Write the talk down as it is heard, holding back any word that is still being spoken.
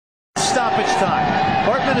stoppage time.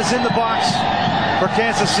 Hartman is in the box for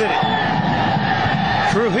Kansas City.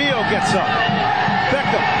 Trujillo gets up.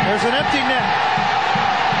 Beckham, there's an empty net.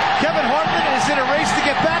 Kevin Hartman is in a race to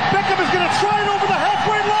get back. Beckham is going to try it over the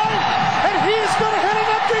halfway line, and he is going to hit an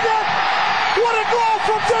empty net. What a goal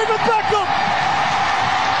from David Beckham!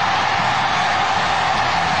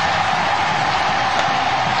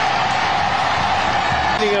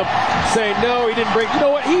 Him saying no, he didn't bring. You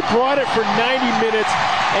know what? He brought it for 90 minutes,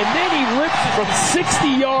 and then he rips it from 60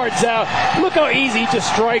 yards out. Look how easy he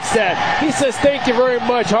just strikes that. He says, "Thank you very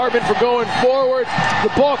much, Hartman, for going forward.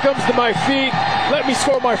 The ball comes to my feet. Let me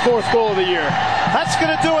score my 4th goal of the year." That's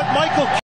going to do it, Michael.